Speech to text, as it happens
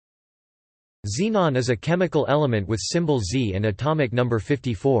Xenon is a chemical element with symbol Z and atomic number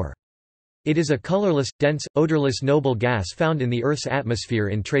 54. It is a colorless, dense, odorless noble gas found in the Earth's atmosphere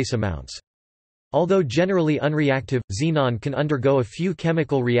in trace amounts. Although generally unreactive, xenon can undergo a few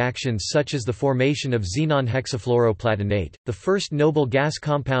chemical reactions such as the formation of xenon hexafluoroplatinate, the first noble gas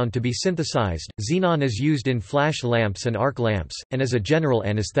compound to be synthesized. Xenon is used in flash lamps and arc lamps, and as a general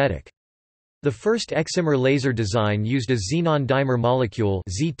anesthetic. The first excimer laser design used a xenon dimer molecule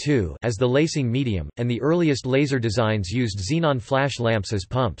Z2 as the lacing medium, and the earliest laser designs used xenon flash lamps as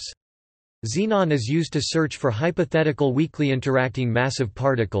pumps. Xenon is used to search for hypothetical weakly interacting massive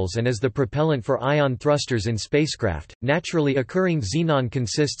particles and as the propellant for ion thrusters in spacecraft. Naturally occurring xenon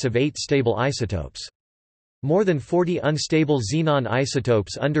consists of 8 stable isotopes. More than 40 unstable xenon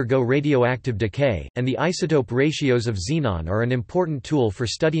isotopes undergo radioactive decay, and the isotope ratios of xenon are an important tool for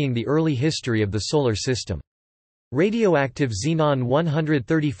studying the early history of the Solar System. Radioactive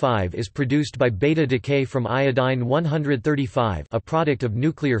xenon-135 is produced by beta decay from iodine-135, a product of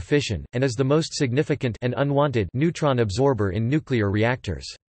nuclear fission, and is the most significant and unwanted neutron absorber in nuclear reactors.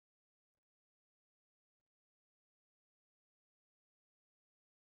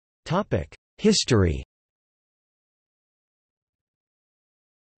 History.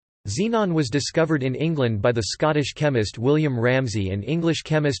 Xenon was discovered in England by the Scottish chemist William Ramsay and English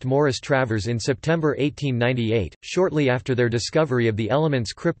chemist Maurice Travers in September 1898, shortly after their discovery of the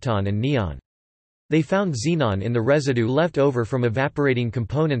elements krypton and neon. They found xenon in the residue left over from evaporating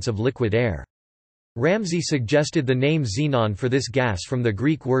components of liquid air. Ramsay suggested the name xenon for this gas from the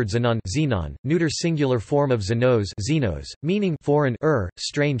Greek word xenon, neuter singular form of xenos, meaning foreign,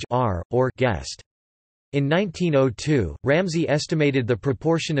 strange, or guest. In 1902, Ramsay estimated the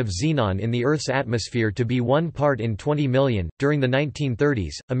proportion of xenon in the Earth's atmosphere to be 1 part in 20 million. During the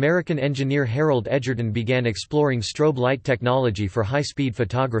 1930s, American engineer Harold Edgerton began exploring strobe light technology for high-speed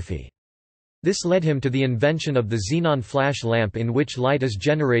photography. This led him to the invention of the xenon flash lamp, in which light is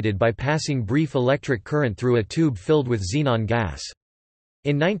generated by passing brief electric current through a tube filled with xenon gas.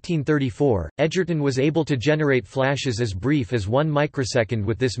 In 1934, Edgerton was able to generate flashes as brief as 1 microsecond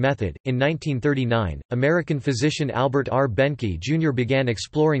with this method. In 1939, American physician Albert R. Behnke Jr. began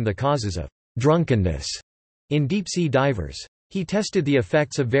exploring the causes of drunkenness in deep-sea divers. He tested the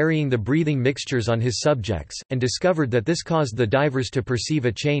effects of varying the breathing mixtures on his subjects, and discovered that this caused the divers to perceive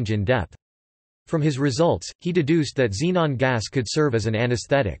a change in depth. From his results, he deduced that xenon gas could serve as an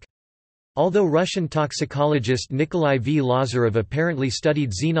anesthetic. Although Russian toxicologist Nikolai V. Lazarev apparently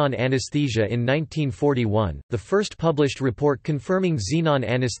studied xenon anesthesia in 1941, the first published report confirming xenon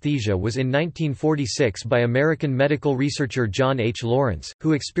anesthesia was in 1946 by American medical researcher John H. Lawrence,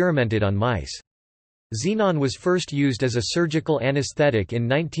 who experimented on mice. Xenon was first used as a surgical anesthetic in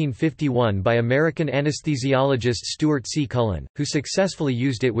 1951 by American anesthesiologist Stuart C. Cullen, who successfully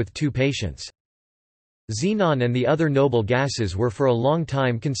used it with 2 patients. Xenon and the other noble gases were for a long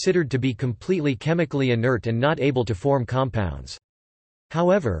time considered to be completely chemically inert and not able to form compounds.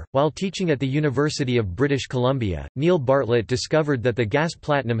 However, while teaching at the University of British Columbia, Neil Bartlett discovered that the gas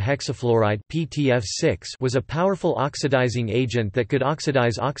platinum hexafluoride (PTF6) was a powerful oxidizing agent that could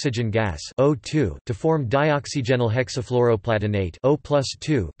oxidize oxygen gas O2 to form dioxygenyl hexafluoroplatinate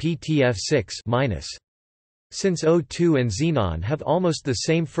O+2 PTF6-. Since O2 and xenon have almost the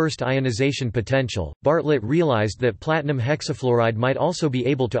same first ionization potential, Bartlett realized that platinum hexafluoride might also be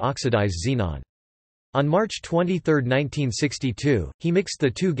able to oxidize xenon. On March 23, 1962, he mixed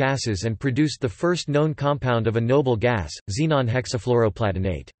the 2 gases and produced the first known compound of a noble gas, xenon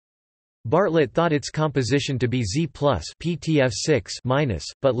hexafluoroplatinate. Bartlett thought its composition to be Z+ PTF6-,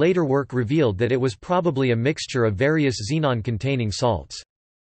 but later work revealed that it was probably a mixture of various xenon-containing salts.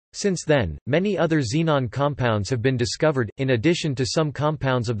 Since then, many other xenon compounds have been discovered, in addition to some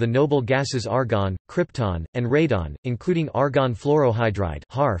compounds of the noble gases argon, krypton, and radon, including argon fluorohydride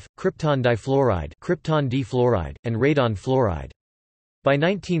 (HARF), krypton difluoride (krypton D-fluoride), and radon fluoride. By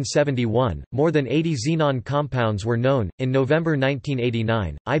 1971, more than 80 xenon compounds were known. In November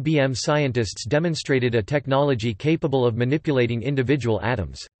 1989, IBM scientists demonstrated a technology capable of manipulating individual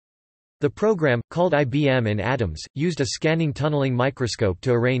atoms. The program, called IBM in Atoms, used a scanning tunneling microscope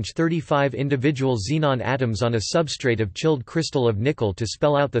to arrange 35 individual xenon atoms on a substrate of chilled crystal of nickel to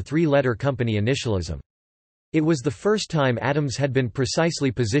spell out the 3-letter company initialism. It was the first time atoms had been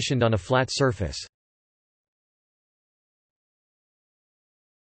precisely positioned on a flat surface.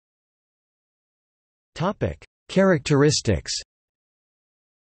 Characteristics.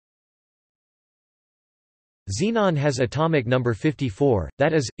 Xenon has atomic number 54,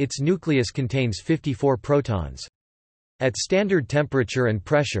 that is, its nucleus contains 54 protons. At standard temperature and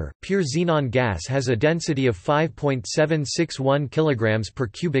pressure, pure xenon gas has a density of 5.761 kg per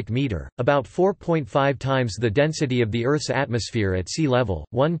cubic meter, about 4.5 times the density of the Earth's atmosphere at sea level,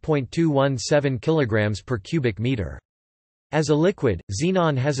 1.217 kg per cubic meter. As a liquid,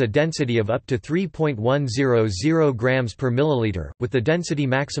 xenon has a density of up to 3.100 grams per milliliter, with the density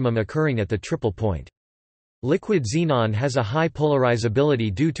maximum occurring at the triple point. Liquid xenon has a high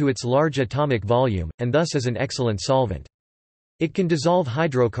polarizability due to its large atomic volume, and thus is an excellent solvent. It can dissolve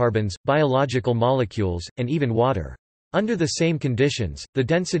hydrocarbons, biological molecules, and even water. Under the same conditions, the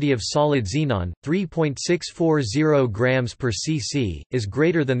density of solid xenon, 3.640 grams per cc, is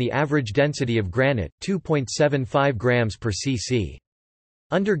greater than the average density of granite, 2.75 grams per cc.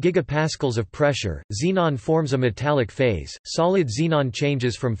 Under gigapascals of pressure, xenon forms a metallic phase. Solid xenon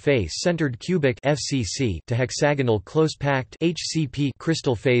changes from face-centered cubic (FCC) to hexagonal close-packed (HCP)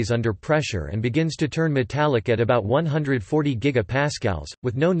 crystal phase under pressure and begins to turn metallic at about 140 gigapascals,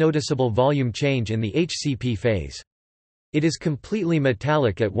 with no noticeable volume change in the HCP phase. It is completely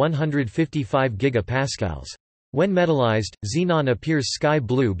metallic at 155 gigapascals. When metallized, xenon appears sky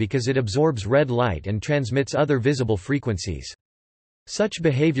blue because it absorbs red light and transmits other visible frequencies. Such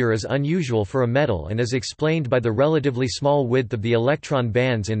behavior is unusual for a metal and is explained by the relatively small width of the electron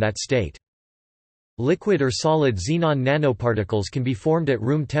bands in that state. Liquid or solid xenon nanoparticles can be formed at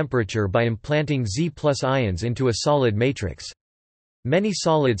room temperature by implanting Z+ ions into a solid matrix. Many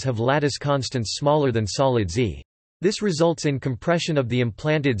solids have lattice constants smaller than solid Z. This results in compression of the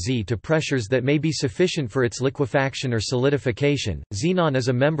implanted Z to pressures that may be sufficient for its liquefaction or solidification. Xenon is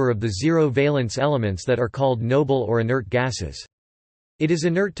a member of the zero-valence elements that are called noble or inert gases. It is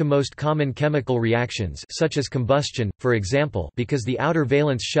inert to most common chemical reactions such as combustion, for example, because the outer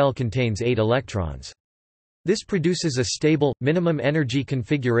valence shell contains 8 electrons. This produces a stable, minimum energy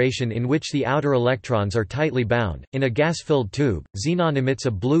configuration in which the outer electrons are tightly bound. In a gas-filled tube, xenon emits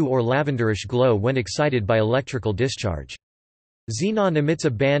a blue or lavenderish glow when excited by electrical discharge. Xenon emits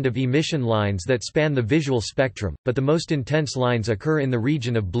a band of emission lines that span the visual spectrum, but the most intense lines occur in the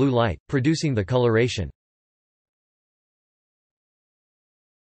region of blue light, producing the coloration.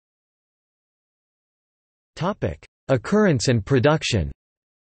 Occurrence and production.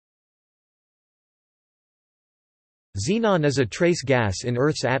 Xenon is a trace gas in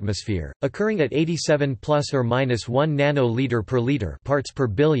Earth's atmosphere, occurring at 87 plus or minus 1 nanoliter per liter parts per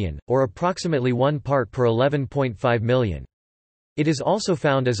billion, or approximately 1 part per 11.5 million. It is also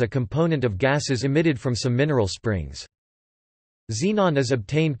found as a component of gases emitted from some mineral springs. Xenon is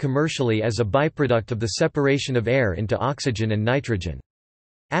obtained commercially as a byproduct of the separation of air into oxygen and nitrogen.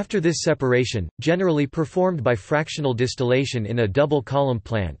 After this separation, generally performed by fractional distillation in a double-column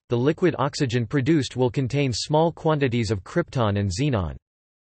plant, the liquid oxygen produced will contain small quantities of krypton and xenon.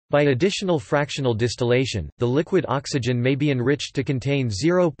 By additional fractional distillation, the liquid oxygen may be enriched to contain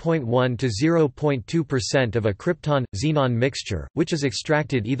 0.1 to 0.2% of a krypton-xenon mixture, which is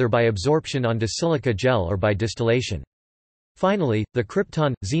extracted either by absorption onto silica gel or by distillation. Finally, the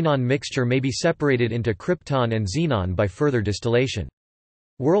krypton-xenon mixture may be separated into krypton and xenon by further distillation.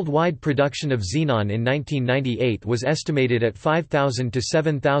 Worldwide production of xenon in 1998 was estimated at 5,000 to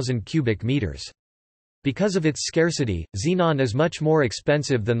 7,000 cubic meters. Because of its scarcity, xenon is much more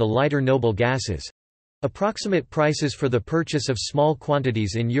expensive than the lighter noble gases. Approximate prices for the purchase of small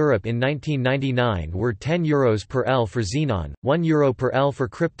quantities in Europe in 1999 were €10 per L for xenon, €1 per L for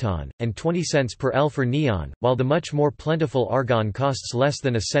krypton, and 20 cents per L for neon, while the much more plentiful argon costs less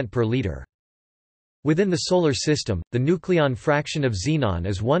than a cent per liter. Within the Solar System, the nucleon fraction of xenon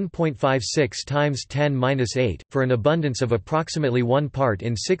is 1.56 times 10⁻⁸, for an abundance of approximately 1 part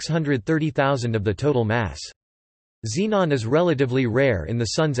in 630,000 of the total mass. Xenon is relatively rare in the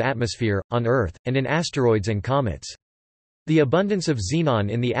Sun's atmosphere, on Earth, and in asteroids and comets. The abundance of xenon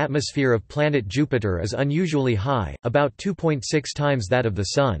in the atmosphere of planet Jupiter is unusually high, about 2.6 times that of the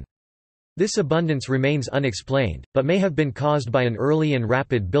Sun. This abundance remains unexplained, but may have been caused by an early and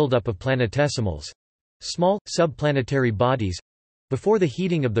rapid buildup of planetesimals, small, subplanetary bodies, before the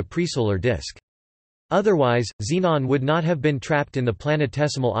heating of the presolar disk. Otherwise, xenon would not have been trapped in the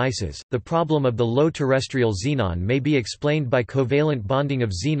planetesimal ices. The problem of the low terrestrial xenon may be explained by covalent bonding of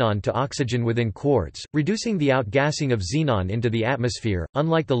xenon to oxygen within quarks, reducing the outgassing of xenon into the atmosphere.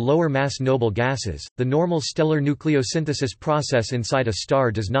 Unlike the lower mass noble gases, the normal stellar nucleosynthesis process inside a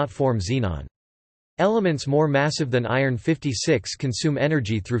star does not form xenon. Elements more massive than iron-56 consume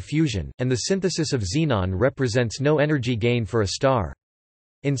energy through fusion, and the synthesis of xenon represents no energy gain for a star.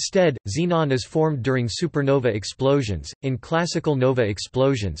 Instead, xenon is formed during supernova explosions, in classical nova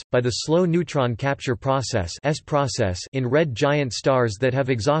explosions, by the slow neutron capture process in red giant stars that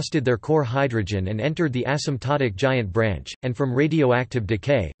have exhausted their core hydrogen and entered the asymptotic giant branch, and from radioactive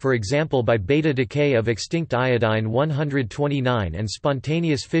decay, for example by beta decay of extinct iodine-129 and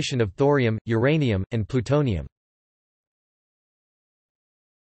spontaneous fission of thorium, uranium, and plutonium.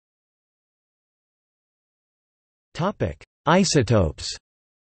 Isotopes.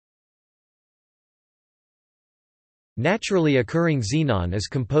 Naturally occurring xenon is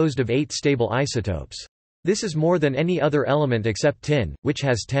composed of 8 stable isotopes. This is more than any other element except tin, which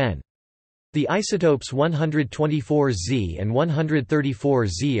has 10. The isotopes 124Z and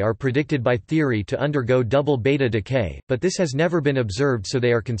 134Z are predicted by theory to undergo double beta decay, but this has never been observed, so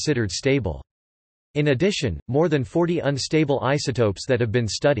they are considered stable. In addition, more than 40 unstable isotopes that have been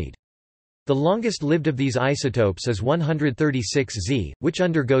studied. The longest-lived of these isotopes is 136Z, which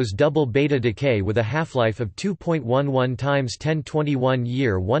undergoes double beta decay with a half-life of 2.11 times 1021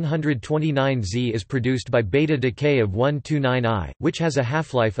 year. 129Z is produced by beta decay of 129I, which has a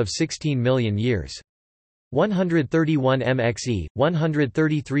half-life of 16 million years. 131MXE,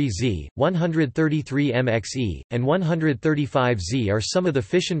 133Z, 133MXE, and 135Z are some of the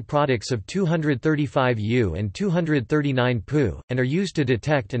fission products of 235U and 239Pu, and are used to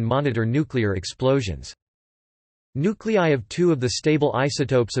detect and monitor nuclear explosions. Nuclei of 2 of the stable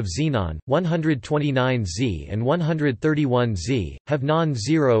isotopes of xenon, 129Z and 131Z, have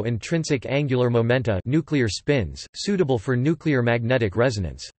non-zero intrinsic angular momenta, nuclear spins, suitable for nuclear magnetic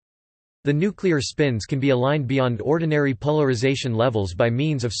resonance. The nuclear spins can be aligned beyond ordinary polarization levels by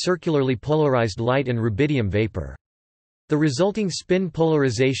means of circularly polarized light and rubidium vapor. The resulting spin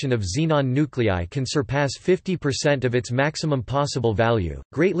polarization of xenon nuclei can surpass 50% of its maximum possible value,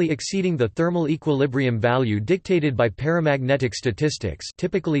 greatly exceeding the thermal equilibrium value dictated by paramagnetic statistics,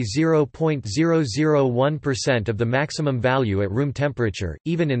 typically 0.001% of the maximum value at room temperature,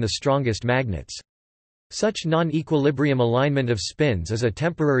 even in the strongest magnets. Such non-equilibrium alignment of spins is a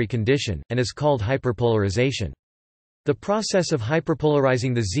temporary condition, and is called hyperpolarization. The process of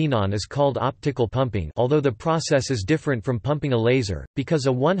hyperpolarizing the xenon is called optical pumping, although the process is different from pumping a laser, because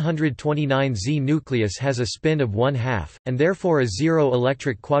a 129Z nucleus has a spin of 1/2, and therefore a zero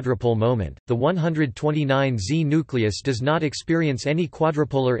electric quadrupole moment. The 129Z nucleus does not experience any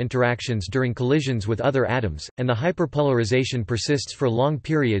quadrupolar interactions during collisions with other atoms, and the hyperpolarization persists for long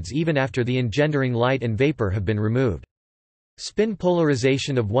periods even after the engendering light and vapor have been removed. Spin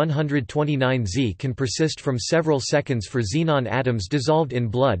polarization of 129Z can persist from several seconds for xenon atoms dissolved in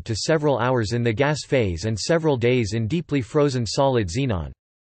blood to several hours in the gas phase and several days in deeply frozen solid xenon.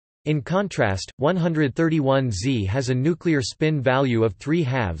 In contrast, 131Z has a nuclear spin value of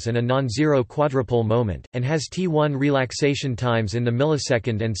 3/2 and a non-zero quadrupole moment, and has T1 relaxation times in the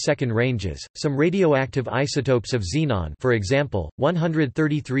millisecond and second ranges. Some radioactive isotopes of xenon, for example,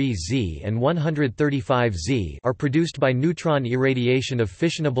 133Z and 135Z, are produced by neutron irradiation of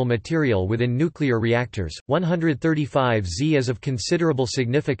fissionable material within nuclear reactors. 135Z is of considerable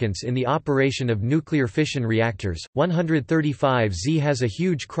significance in the operation of nuclear fission reactors. 135Z has a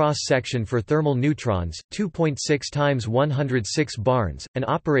huge cross-section for thermal neutrons, 2.6 times 106 barns, and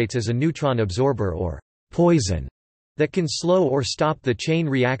operates as a neutron absorber or poison that can slow or stop the chain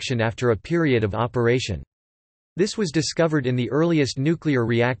reaction after a period of operation. This was discovered in the earliest nuclear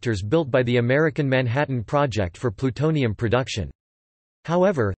reactors built by the American Manhattan Project for plutonium production.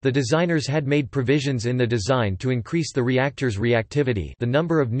 However, the designers had made provisions in the design to increase the reactor's reactivity, the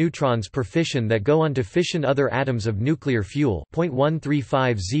number of neutrons per fission that go on to fission other atoms of nuclear fuel.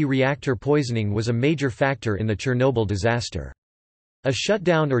 0.135Z reactor poisoning was a major factor in the Chernobyl disaster. A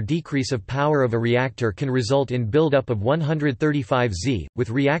shutdown or decrease of power of a reactor can result in buildup of 135Z,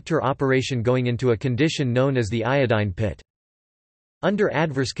 with reactor operation going into a condition known as the iodine pit. Under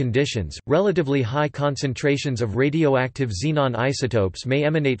adverse conditions, relatively high concentrations of radioactive xenon isotopes may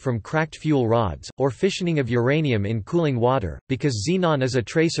emanate from cracked fuel rods, or fissioning of uranium in cooling water. Because xenon is a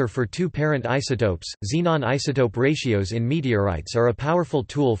tracer for 2 parent isotopes, xenon isotope ratios in meteorites are a powerful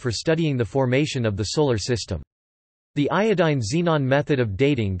tool for studying the formation of the Solar System. The iodine-xenon method of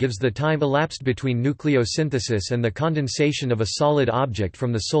dating gives the time elapsed between nucleosynthesis and the condensation of a solid object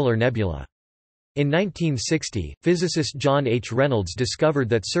from the solar nebula. In 1960, physicist John H. Reynolds discovered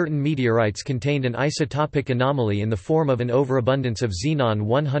that certain meteorites contained an isotopic anomaly in the form of an overabundance of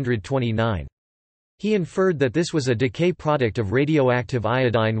xenon-129. He inferred that this was a decay product of radioactive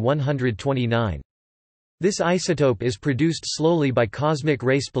iodine-129. This isotope is produced slowly by cosmic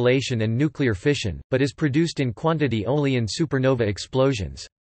ray spallation and nuclear fission, but is produced in quantity only in supernova explosions.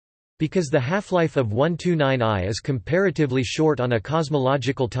 Because the half-life of 129I is comparatively short on a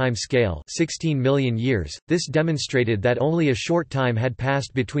cosmological time scale, 16 million years, this demonstrated that only a short time had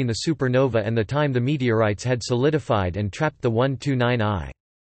passed between the supernova and the time the meteorites had solidified and trapped the 129I.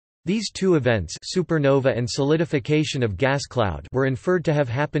 These two events, supernova and solidification of gas cloud, were inferred to have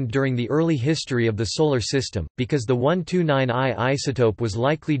happened during the early history of the Solar System, because the 129I isotope was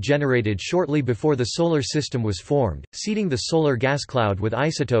likely generated shortly before the Solar System was formed, seeding the solar gas cloud with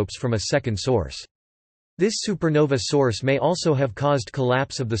isotopes from a second source. This supernova source may also have caused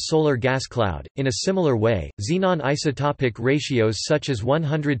collapse of the solar gas cloud. In a similar way, xenon isotopic ratios such as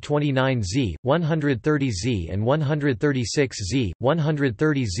 129Z, 130Z, and 136Z,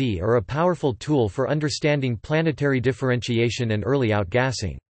 130Z are a powerful tool for understanding planetary differentiation and early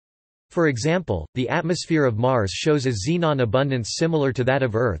outgassing. For example, the atmosphere of Mars shows a xenon abundance similar to that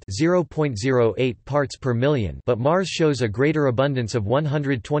of Earth, 0.08 parts per million, but Mars shows a greater abundance of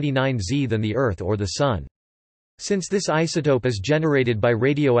 129Z than the Earth or the Sun. Since this isotope is generated by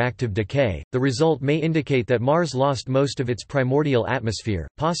radioactive decay, the result may indicate that Mars lost most of its primordial atmosphere,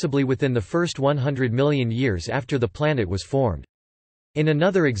 possibly within the first 100 million years after the planet was formed. In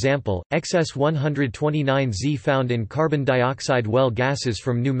another example, excess 129Z found in carbon dioxide well gases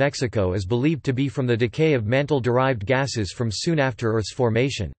from New Mexico is believed to be from the decay of mantle-derived gases from soon after Earth's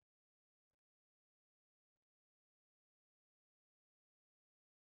formation.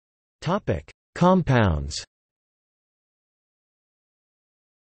 Compounds.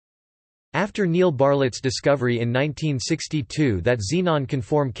 After Neil Bartlett's discovery in 1962 that xenon can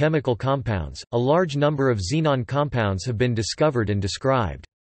form chemical compounds, a large number of xenon compounds have been discovered and described.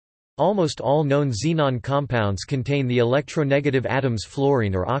 Almost all known xenon compounds contain the electronegative atoms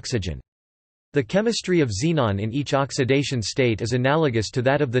fluorine or oxygen. The chemistry of xenon in each oxidation state is analogous to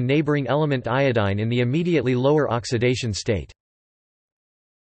that of the neighboring element iodine in the immediately lower oxidation state.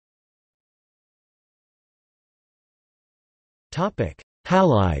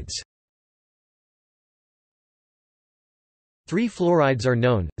 Halides. 3 fluorides are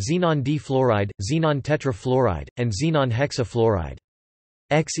known: xenon D-fluoride, xenon tetrafluoride, and xenon hexafluoride.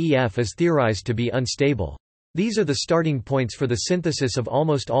 XEF is theorized to be unstable. These are the starting points for the synthesis of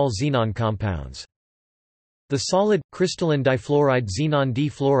almost all xenon compounds. The solid, crystalline difluoride xenon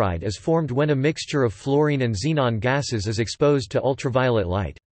D-fluoride is formed when a mixture of fluorine and xenon gases is exposed to ultraviolet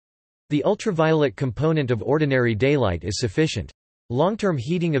light. The ultraviolet component of ordinary daylight is sufficient. Long-term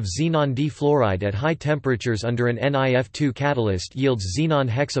heating of xenon D-fluoride at high temperatures under an NiF2 catalyst yields xenon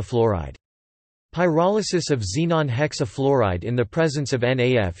hexafluoride. Pyrolysis of xenon hexafluoride in the presence of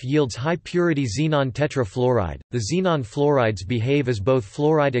NaF yields high-purity xenon tetrafluoride. The xenon fluorides behave as both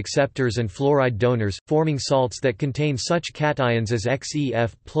fluoride acceptors and fluoride donors, forming salts that contain such cations as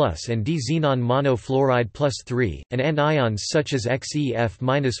XeF+ and D-xenon monofluoride +3, and anions such as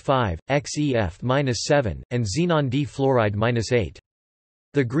XeF-5, XeF-7, and xenon D-fluoride -8.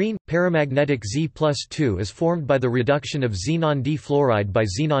 The green, paramagnetic Z+2 is formed by the reduction of xenon D-fluoride by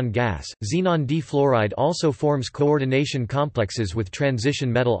xenon gas. Xenon D-fluoride also forms coordination complexes with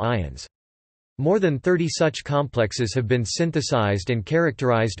transition metal ions. More than 30 such complexes have been synthesized and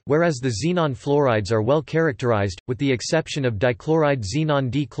characterized, whereas the xenon fluorides are well characterized, with the exception of dichloride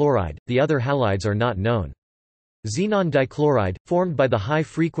xenon D-chloride. The other halides are not known. Xenon dichloride, formed by the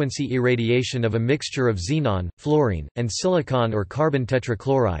high-frequency irradiation of a mixture of xenon, fluorine, and silicon or carbon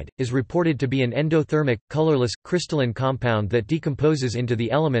tetrachloride, is reported to be an endothermic, colorless, crystalline compound that decomposes into the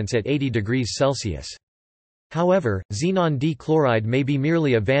elements at 80 degrees Celsius. However, xenon D-chloride may be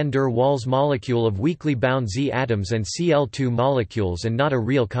merely a van der Waals molecule of weakly bound Z atoms and Cl2 molecules and not a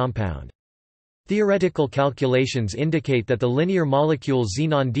real compound. Theoretical calculations indicate that the linear molecule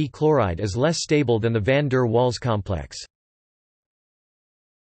xenon D-chloride is less stable than the van der Waals complex.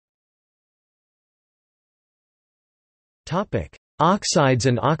 Oxides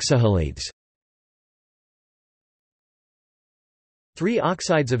and oxohalides. 3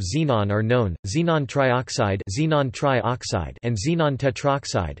 oxides of xenon are known: xenon trioxide, and xenon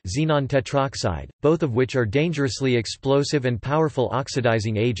tetroxide, both of which are dangerously explosive and powerful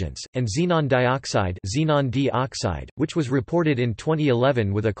oxidizing agents, and xenon dioxide, xenon D-oxide, which was reported in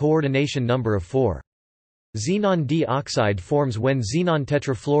 2011 with a coordination number of 4. Xenon D-oxide forms when xenon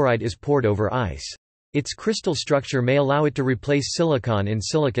tetrafluoride is poured over ice. Its crystal structure may allow it to replace silicon in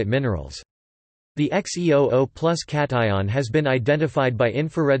silicate minerals. The XeOO+ cation has been identified by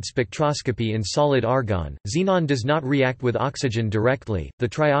infrared spectroscopy in solid argon. Xenon does not react with oxygen directly. The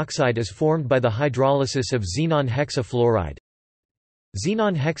trioxide is formed by the hydrolysis of xenon hexafluoride.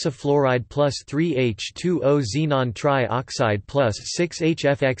 Xenon hexafluoride plus 3H2O xenon trioxide plus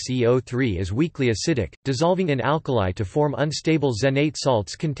 6HFXeO3 is weakly acidic, dissolving in alkali to form unstable xenate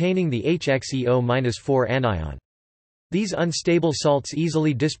salts containing the HXeO-4 anion. These unstable salts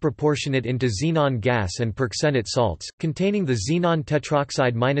easily disproportionate into xenon gas and perxenate salts, containing the xenon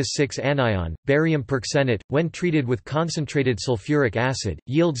tetroxide -6 anion. Barium perxenate, when treated with concentrated sulfuric acid,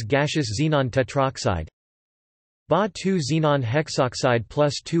 yields gaseous xenon tetroxide. Ba2 xenon hexoxide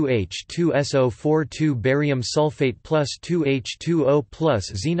plus 2H2SO4 barium sulfate plus 2H2O plus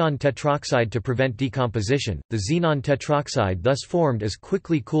xenon tetroxide to prevent decomposition. The xenon tetroxide thus formed is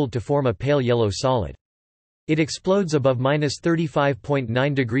quickly cooled to form a pale yellow solid. It explodes above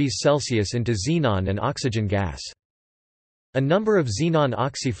 -35.9 degrees Celsius into xenon and oxygen gas. A number of xenon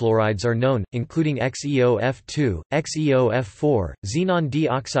oxyfluorides are known, including XeOF2, XeOF4, xenon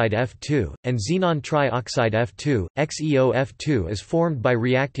D-oxide F2, and xenon trioxide F2. XeOF2 is formed by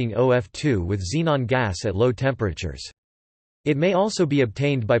reacting OF2 with xenon gas at low temperatures. It may also be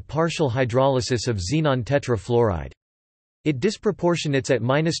obtained by partial hydrolysis of xenon tetrafluoride. It disproportionates at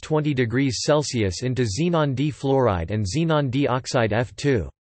 -20 degrees Celsius into xenon D-fluoride and xenon D-oxide F2.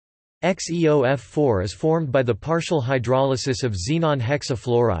 XeOF4 is formed by the partial hydrolysis of xenon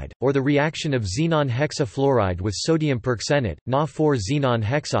hexafluoride, or the reaction of xenon hexafluoride with sodium perxenate, Na4 xenon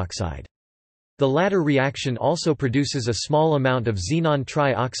hexoxide. The latter reaction also produces a small amount of xenon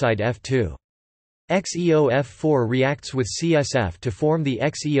trioxide F2. XeOF4 reacts with CSF to form the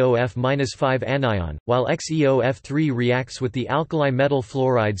XeOF-5 anion, while XeOF3 reacts with the alkali metal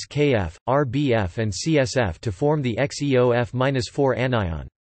fluorides Kf, RBF and CSF to form the XeOF-4 anion.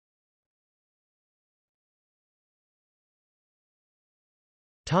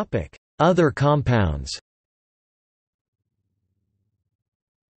 Other compounds.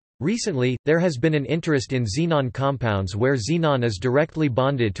 Recently, there has been an interest in xenon compounds where xenon is directly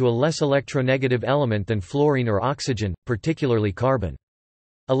bonded to a less electronegative element than fluorine or oxygen, particularly carbon.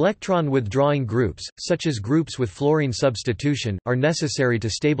 Electron-withdrawing groups, such as groups with fluorine substitution, are necessary to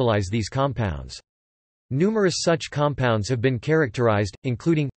stabilize these compounds. Numerous such compounds have been characterized,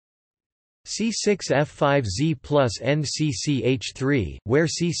 including C6F5Z plus NCCH3, where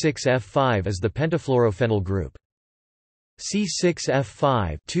C6F5 is the pentafluorophenyl group.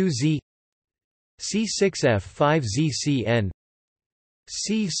 C6F5 2Z, C6F5ZCN,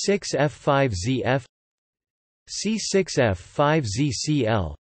 C6F5ZF,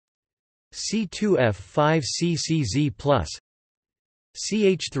 C6F5ZCl, C2F5CCZ plus,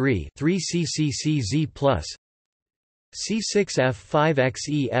 CH3 3CCCZ plus,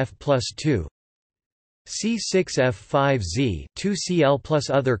 C6F5XEF plus 2, C6F5Z 2Cl plus.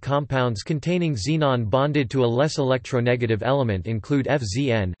 Other compounds containing xenon bonded to a less electronegative element include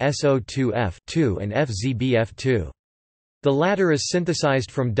FZN SO2F2 and FZBF2. The latter is synthesized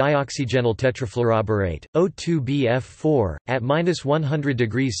from dioxygenyl tetrafluoroborate, O2BF4, at -100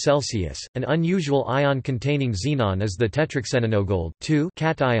 degrees Celsius. An unusual ion containing xenon is the tetraxenogold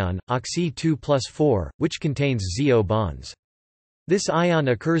cation, oxy 2+4, which contains ZO bonds. This ion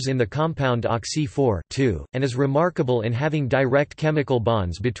occurs in the compound oxy-4 and is remarkable in having direct chemical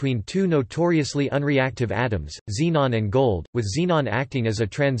bonds between two notoriously unreactive atoms, xenon and gold, with xenon acting as a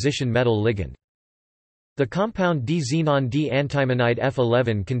transition metal ligand. The compound D-xenon D-antimonide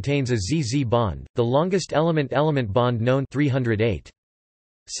F11 contains a ZZ bond, the longest element-element bond known, 308.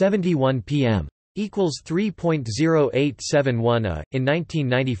 71 pm. Equals 3.0871 A. In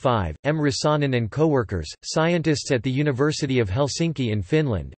 1995, M. Rissanen and co-workers, scientists at the University of Helsinki in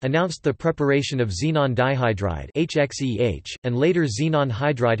Finland, announced the preparation of xenon dihydride (HXEH) and later xenon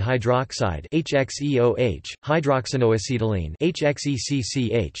hydride hydroxide (HXeOH), hydroxynoacetylene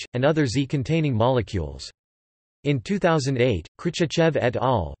 (HXeCCH), and other Z-containing molecules. In 2008, Khrushchev et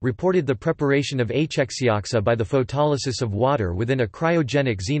al. Reported the preparation of HXeoxa by the photolysis of water within a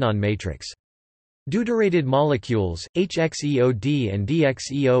cryogenic xenon matrix. Deuterated molecules, HXeOD and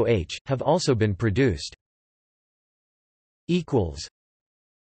DXeOH, have also been produced.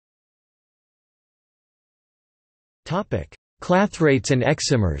 Clathrates and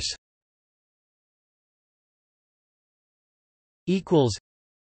excimers.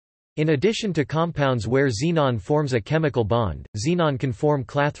 In addition to compounds where xenon forms a chemical bond, xenon can form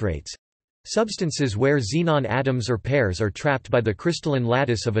clathrates, substances where xenon atoms or pairs are trapped by the crystalline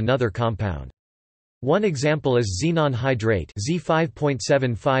lattice of another compound. One example is xenon hydrate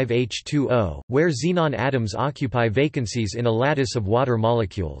Z5.75H2O, where xenon atoms occupy vacancies in a lattice of water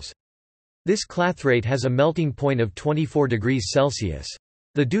molecules. This clathrate has a melting point of 24 degrees Celsius.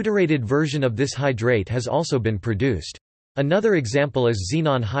 The deuterated version of this hydrate has also been produced. Another example is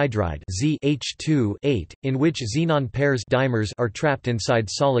xenon hydride ZH2-8, in which xenon pairs dimers are trapped inside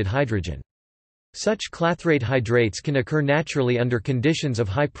solid hydrogen. Such clathrate hydrates can occur naturally under conditions of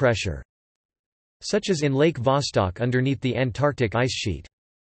high pressure, such as in Lake Vostok underneath the Antarctic ice sheet.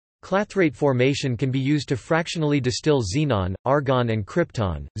 Clathrate formation can be used to fractionally distill xenon, argon and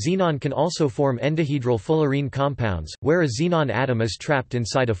krypton. Xenon can also form endahedral fullerene compounds, where a xenon atom is trapped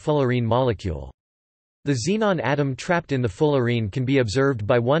inside a fullerene molecule. The xenon atom trapped in the fullerene can be observed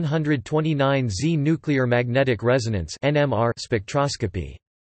by 129Z nuclear magnetic resonance (NMR) spectroscopy.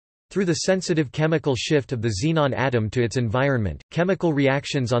 Through the sensitive chemical shift of the xenon atom to its environment, chemical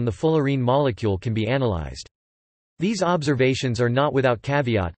reactions on the fullerene molecule can be analyzed. These observations are not without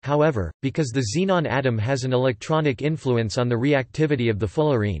caveat, however, because the xenon atom has an electronic influence on the reactivity of the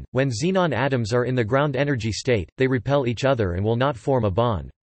fullerene. When xenon atoms are in the ground energy state, they repel each other and will not form a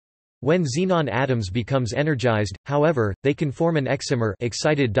bond. When xenon atoms becomes energized, however, they can form an excimer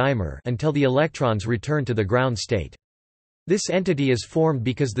excited dimer until the electrons return to the ground state. This entity is formed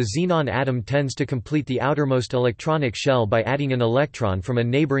because the xenon atom tends to complete the outermost electronic shell by adding an electron from a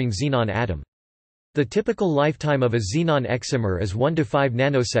neighboring xenon atom. The typical lifetime of a xenon excimer is 1 to 5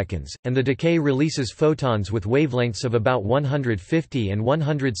 nanoseconds, and the decay releases photons with wavelengths of about 150 and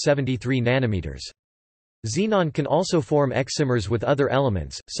 173 nanometers. Xenon can also form excimers with other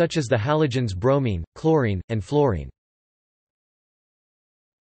elements, such as the halogens bromine, chlorine, and fluorine.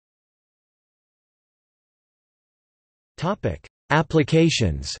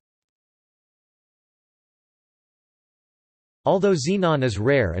 Applications. Although xenon is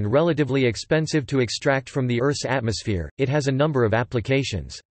rare and relatively expensive to extract from the Earth's atmosphere, it has a number of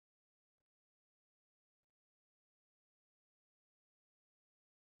applications.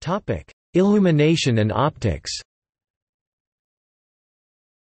 Illumination and optics.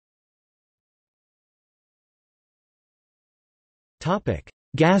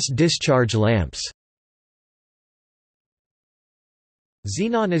 Gas-discharge lamps.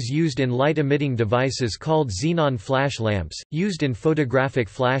 Xenon is used in light-emitting devices called xenon flash lamps, used in photographic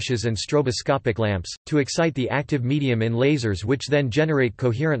flashes and stroboscopic lamps, to excite the active medium in lasers which then generate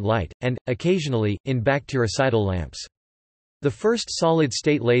coherent light, and, occasionally, in bactericidal lamps. The first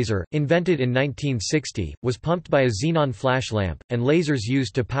solid-state laser, invented in 1960, was pumped by a xenon flash lamp, and lasers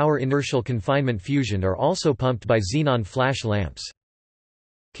used to power inertial confinement fusion are also pumped by xenon flash lamps.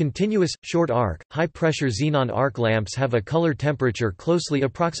 Continuous, short-arc, high-pressure xenon arc lamps have a color temperature closely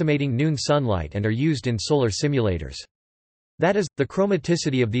approximating noon sunlight and are used in solar simulators. That is, the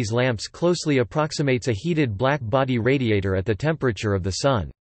chromaticity of these lamps closely approximates a heated black body radiator at the temperature of the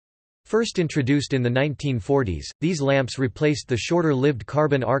sun. First introduced in the 1940s, these lamps replaced the shorter-lived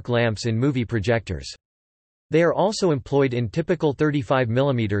carbon arc lamps in movie projectors. They are also employed in typical 35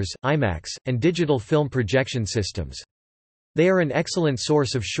 mm, IMAX, and digital film projection systems. They are an excellent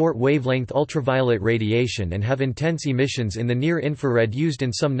source of short-wavelength ultraviolet radiation and have intense emissions in the near-infrared used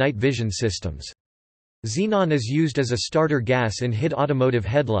in some night vision systems. Xenon is used as a starter gas in HID automotive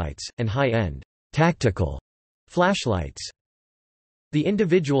headlights, and high-end, tactical flashlights. The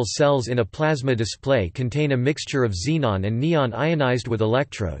individual cells in a plasma display contain a mixture of xenon and neon ionized with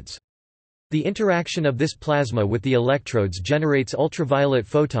electrodes. The interaction of this plasma with the electrodes generates ultraviolet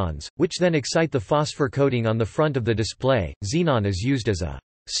photons, which then excite the phosphor coating on the front of the display. Xenon is used as a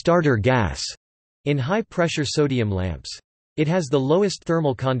starter gas in high-pressure sodium lamps. It has the lowest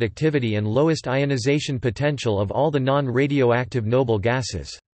thermal conductivity and lowest ionization potential of all the non-radioactive noble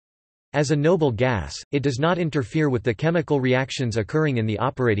gases. As a noble gas, it does not interfere with the chemical reactions occurring in the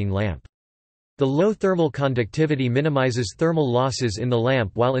operating lamp. The low thermal conductivity minimizes thermal losses in the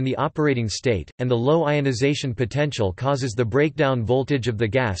lamp while in the operating state, and the low ionization potential causes the breakdown voltage of the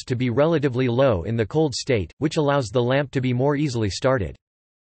gas to be relatively low in the cold state, which allows the lamp to be more easily started.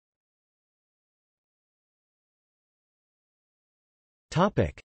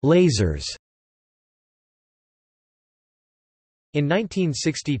 Lasers. In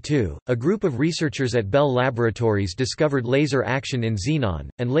 1962, a group of researchers at Bell Laboratories discovered laser action in xenon,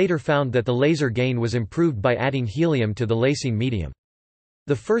 and later found that the laser gain was improved by adding helium to the lacing medium.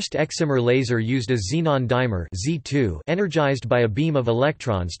 The first excimer laser used a xenon dimer Z2 energized by a beam of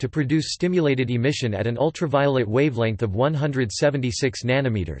electrons to produce stimulated emission at an ultraviolet wavelength of 176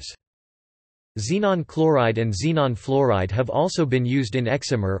 nanometers. Xenon chloride and xenon fluoride have also been used in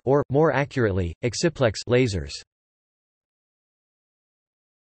excimer or, more accurately, exciplex lasers.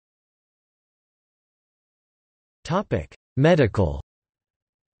 Medical.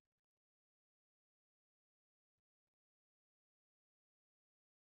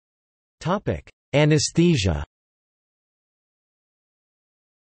 Anesthesia.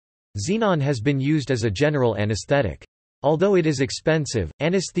 Xenon has been used as a general anesthetic. Although it is expensive,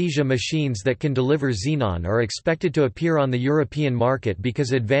 anesthesia machines that can deliver xenon are expected to appear on the European market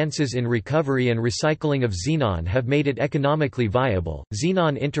because advances in recovery and recycling of xenon have made it economically viable.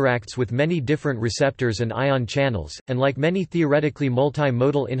 Xenon interacts with many different receptors and ion channels, and like many theoretically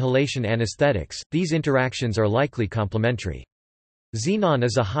multimodal inhalation anesthetics, these interactions are likely complementary. Xenon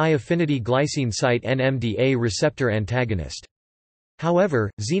is a high-affinity glycine site NMDA receptor antagonist. However,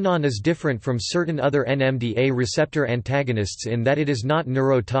 xenon is different from certain other NMDA receptor antagonists in that it is not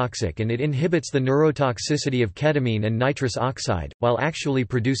neurotoxic and it inhibits the neurotoxicity of ketamine and nitrous oxide, while actually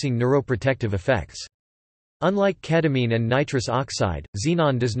producing neuroprotective effects. Unlike ketamine and nitrous oxide,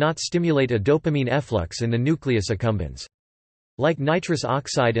 xenon does not stimulate a dopamine efflux in the nucleus accumbens. Like nitrous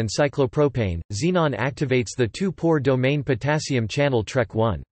oxide and cyclopropane, xenon activates the 2-pore domain potassium channel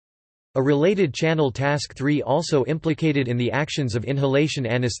TREC1. A related channel TASC3 also implicated in the actions of inhalation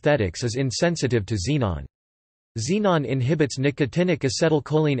anesthetics is insensitive to xenon. Xenon inhibits nicotinic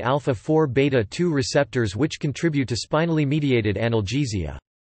acetylcholine alpha-4 beta-2 receptors which contribute to spinally mediated analgesia.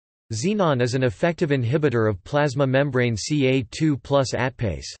 Xenon is an effective inhibitor of plasma membrane Ca2+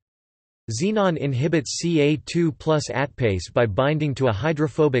 ATPase. Xenon inhibits Ca2+ ATPase by binding to a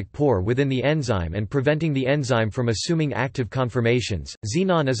hydrophobic pore within the enzyme and preventing the enzyme from assuming active conformations.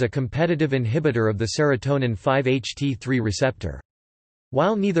 Xenon is a competitive inhibitor of the serotonin 5-HT3 receptor.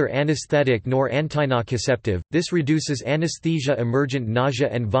 While neither anesthetic nor antinociceptive, this reduces anesthesia-emergent nausea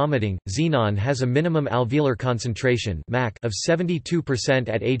and vomiting. Xenon has a minimum alveolar concentration (MAC) of 72%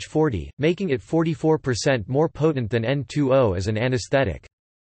 at age 40, making it 44% more potent than N2O as an anesthetic.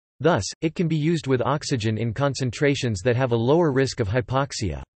 Thus, it can be used with oxygen in concentrations that have a lower risk of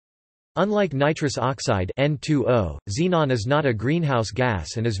hypoxia. Unlike nitrous oxide N2O, xenon is not a greenhouse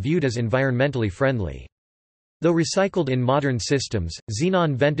gas and is viewed as environmentally friendly. Though recycled in modern systems,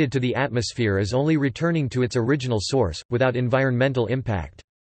 xenon vented to the atmosphere is only returning to its original source, without environmental impact.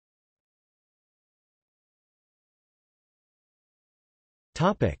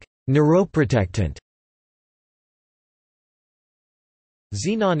 Neuroprotectant.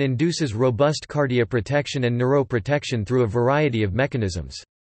 Xenon induces robust cardioprotection and neuroprotection through a variety of mechanisms.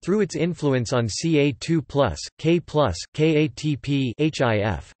 Through its influence on Ca2+, K+, KATP,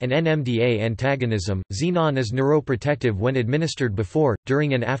 HIF, and NMDA antagonism, xenon is neuroprotective when administered before,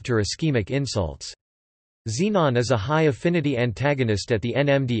 during and after ischemic insults. Xenon is a high-affinity antagonist at the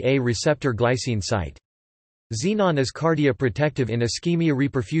NMDA receptor glycine site. Xenon is cardioprotective in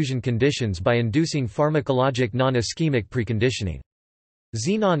ischemia-reperfusion conditions by inducing pharmacologic non-ischemic preconditioning.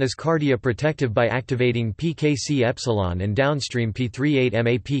 Xenon is cardioprotective by activating pKc-epsilon and downstream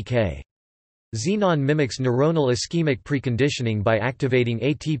P38-MAPK. Xenon mimics neuronal ischemic preconditioning by activating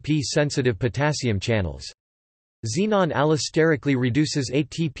ATP-sensitive potassium channels. Xenon allosterically reduces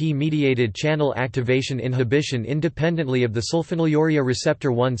ATP-mediated channel activation inhibition independently of the sulfonylurea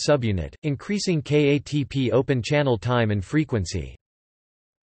receptor 1 subunit, increasing KATP open channel time and frequency.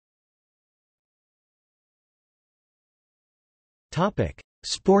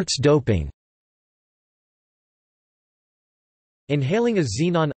 Sports doping. Inhaling a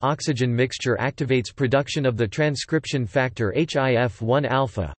xenon-oxygen mixture activates production of the transcription factor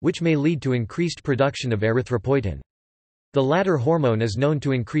HIF-1 which may lead to increased production of erythropoietin. The latter hormone is known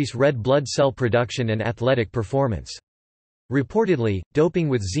to increase red blood cell production and athletic performance. Reportedly, doping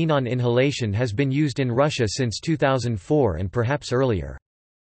with xenon inhalation has been used in Russia since 2004 and perhaps earlier.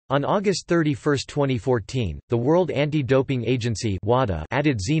 On August 31, 2014, the World Anti-Doping Agency (WADA)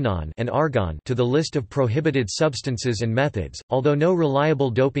 added xenon and argon to the list of prohibited substances and methods, although no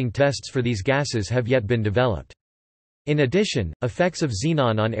reliable doping tests for these gases have yet been developed. In addition, effects of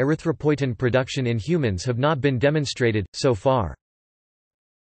xenon on erythropoietin production in humans have not been demonstrated, so far.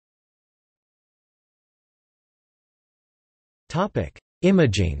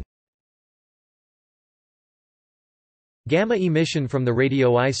 Imaging. Gamma emission from the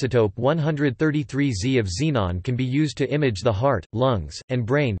radioisotope 133Z of xenon can be used to image the heart, lungs, and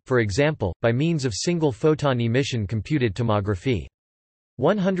brain, for example, by means of single-photon emission computed tomography.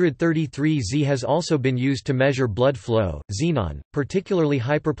 133Z has also been used to measure blood flow. Xenon, particularly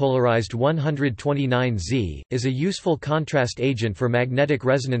hyperpolarized 129Z, is a useful contrast agent for magnetic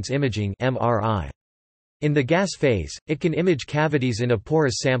resonance imaging (MRI). In the gas phase, it can image cavities in a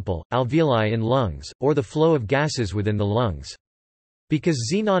porous sample, alveoli in lungs, or the flow of gases within the lungs. Because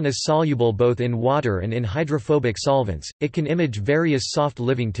xenon is soluble both in water and in hydrophobic solvents, it can image various soft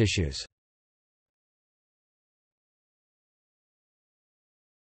living tissues.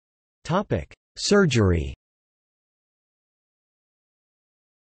 Surgery.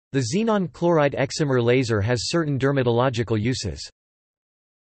 The xenon chloride excimer laser has certain dermatological uses.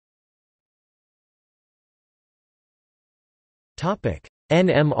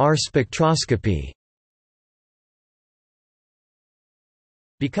 NMR spectroscopy.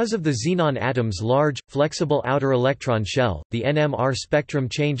 Because of the xenon atom's large, flexible outer electron shell, the NMR spectrum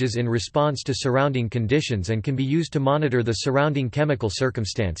changes in response to surrounding conditions and can be used to monitor the surrounding chemical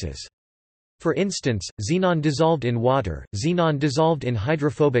circumstances. For instance, xenon dissolved in water, xenon dissolved in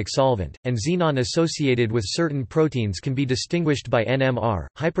hydrophobic solvent, and xenon associated with certain proteins can be distinguished by NMR.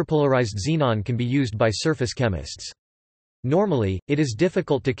 Hyperpolarized xenon can be used by surface chemists. Normally, it is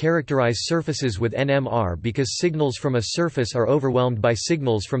difficult to characterize surfaces with NMR because signals from a surface are overwhelmed by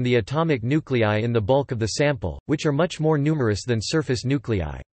signals from the atomic nuclei in the bulk of the sample, which are much more numerous than surface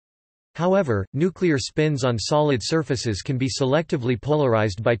nuclei. However, nuclear spins on solid surfaces can be selectively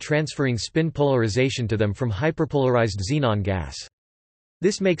polarized by transferring spin polarization to them from hyperpolarized xenon gas.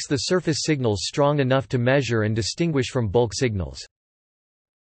 This makes the surface signals strong enough to measure and distinguish from bulk signals.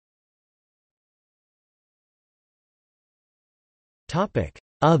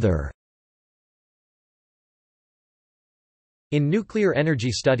 Other. In nuclear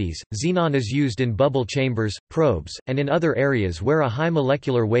energy studies, xenon is used in bubble chambers, probes, and in other areas where a high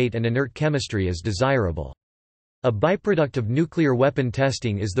molecular weight and inert chemistry is desirable. A byproduct of nuclear weapon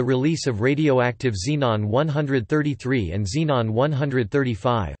testing is the release of radioactive xenon-133 and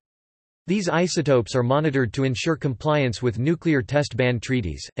xenon-135. These isotopes are monitored to ensure compliance with nuclear test ban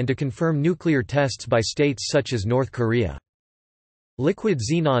treaties, and to confirm nuclear tests by states such as North Korea. Liquid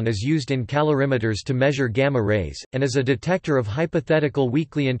xenon is used in calorimeters to measure gamma rays, and as a detector of hypothetical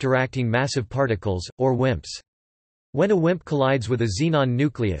weakly interacting massive particles, or WIMPs. When a WIMP collides with a xenon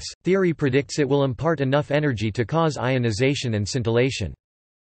nucleus, theory predicts it will impart enough energy to cause ionization and scintillation.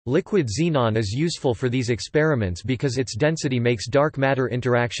 Liquid xenon is useful for these experiments because its density makes dark matter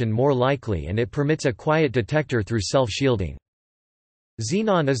interaction more likely and it permits a quiet detector through self-shielding.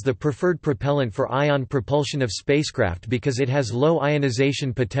 Xenon is the preferred propellant for ion propulsion of spacecraft because it has low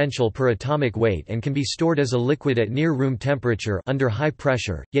ionization potential per atomic weight and can be stored as a liquid at near room temperature under high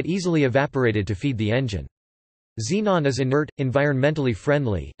pressure, yet easily evaporated to feed the engine. Xenon is inert, environmentally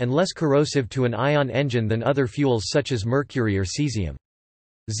friendly, and less corrosive to an ion engine than other fuels such as mercury or cesium.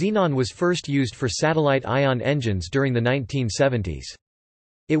 Xenon was first used for satellite ion engines during the 1970s.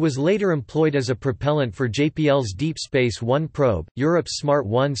 It was later employed as a propellant for JPL's Deep Space One probe, Europe's Smart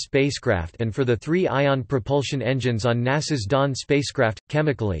 1 spacecraft, and for the 3 ion propulsion engines on NASA's Dawn spacecraft.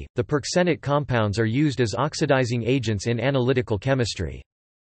 Chemically, the perxenic compounds are used as oxidizing agents in analytical chemistry.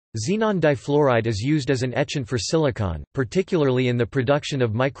 Xenon difluoride is used as an etchant for silicon, particularly in the production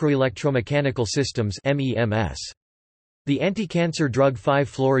of microelectromechanical systems (MEMS). The anti-cancer drug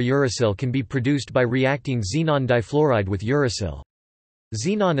 5-fluorouracil can be produced by reacting xenon difluoride with uracil.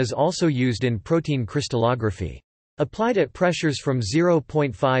 Xenon is also used in protein crystallography. Applied at pressures from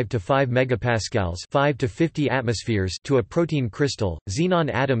 0.5 to 5 megapascals, 5 to 50 atmospheres to a protein crystal, xenon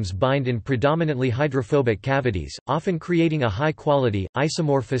atoms bind in predominantly hydrophobic cavities, often creating a high-quality,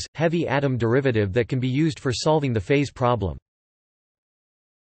 isomorphous, heavy atom derivative that can be used for solving the phase problem.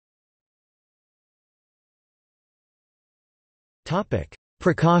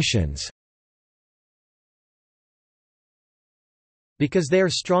 Precautions. Because they are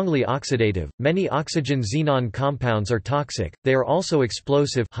strongly oxidative, many oxygen-xenon compounds are toxic. They are also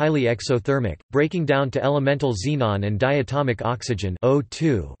explosive, highly exothermic, breaking down to elemental xenon and diatomic oxygen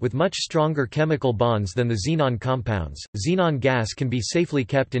O2 with much stronger chemical bonds than the xenon compounds. Xenon gas can be safely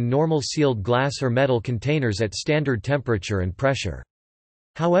kept in normal sealed glass or metal containers at standard temperature and pressure.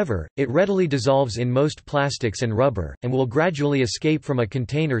 However, it readily dissolves in most plastics and rubber, and will gradually escape from a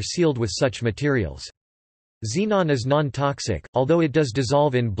container sealed with such materials. Xenon is non-toxic, although it does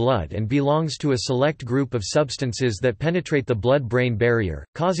dissolve in blood and belongs to a select group of substances that penetrate the blood-brain barrier,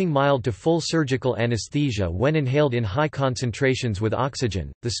 causing mild to full surgical anesthesia when inhaled in high concentrations with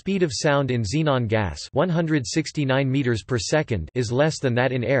oxygen. The speed of sound in xenon gas, 169 meters per second, is less than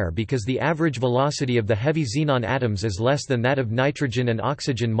that in air because the average velocity of the heavy xenon atoms is less than that of nitrogen and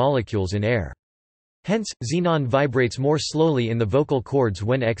oxygen molecules in air. Hence, xenon vibrates more slowly in the vocal cords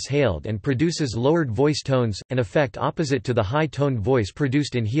when exhaled and produces lowered voice tones, an effect opposite to the high-toned voice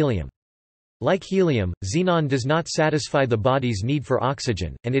produced in helium. Like helium, xenon does not satisfy the body's need for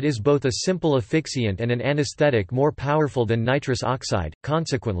oxygen, and it is both a simple asphyxiant and an anesthetic more powerful than nitrous oxide.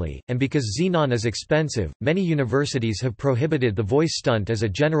 Consequently, and because xenon is expensive, many universities have prohibited the voice stunt as a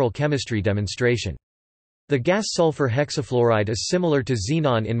general chemistry demonstration. The gas sulfur hexafluoride is similar to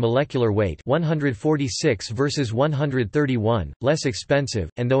xenon in molecular weight, 146 versus 131, less expensive,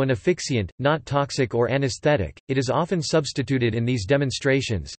 and though an asphyxiant, not toxic or anesthetic, it is often substituted in these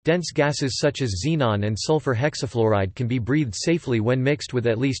demonstrations. Dense gases such as xenon and sulfur hexafluoride can be breathed safely when mixed with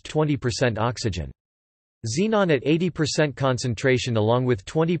at least 20% oxygen. Xenon at 80% concentration along with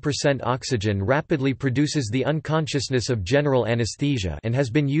 20% oxygen rapidly produces the unconsciousness of general anesthesia and has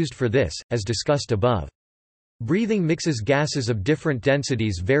been used for this, as discussed above. Breathing mixes gases of different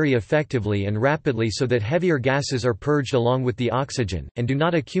densities very effectively and rapidly so that heavier gases are purged along with the oxygen, and do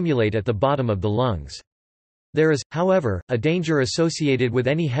not accumulate at the bottom of the lungs. There is, however, a danger associated with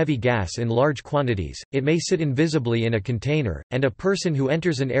any heavy gas in large quantities. It may sit invisibly in a container, and a person who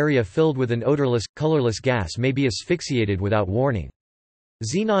enters an area filled with an odorless, colorless gas may be asphyxiated without warning.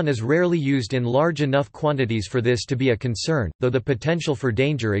 Xenon is rarely used in large enough quantities for this to be a concern, though the potential for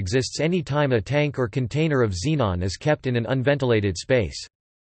danger exists any time a tank or container of xenon is kept in an unventilated space.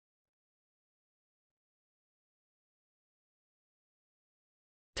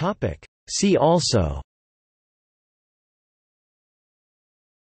 See also: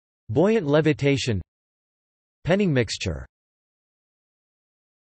 buoyant levitation, Penning mixture.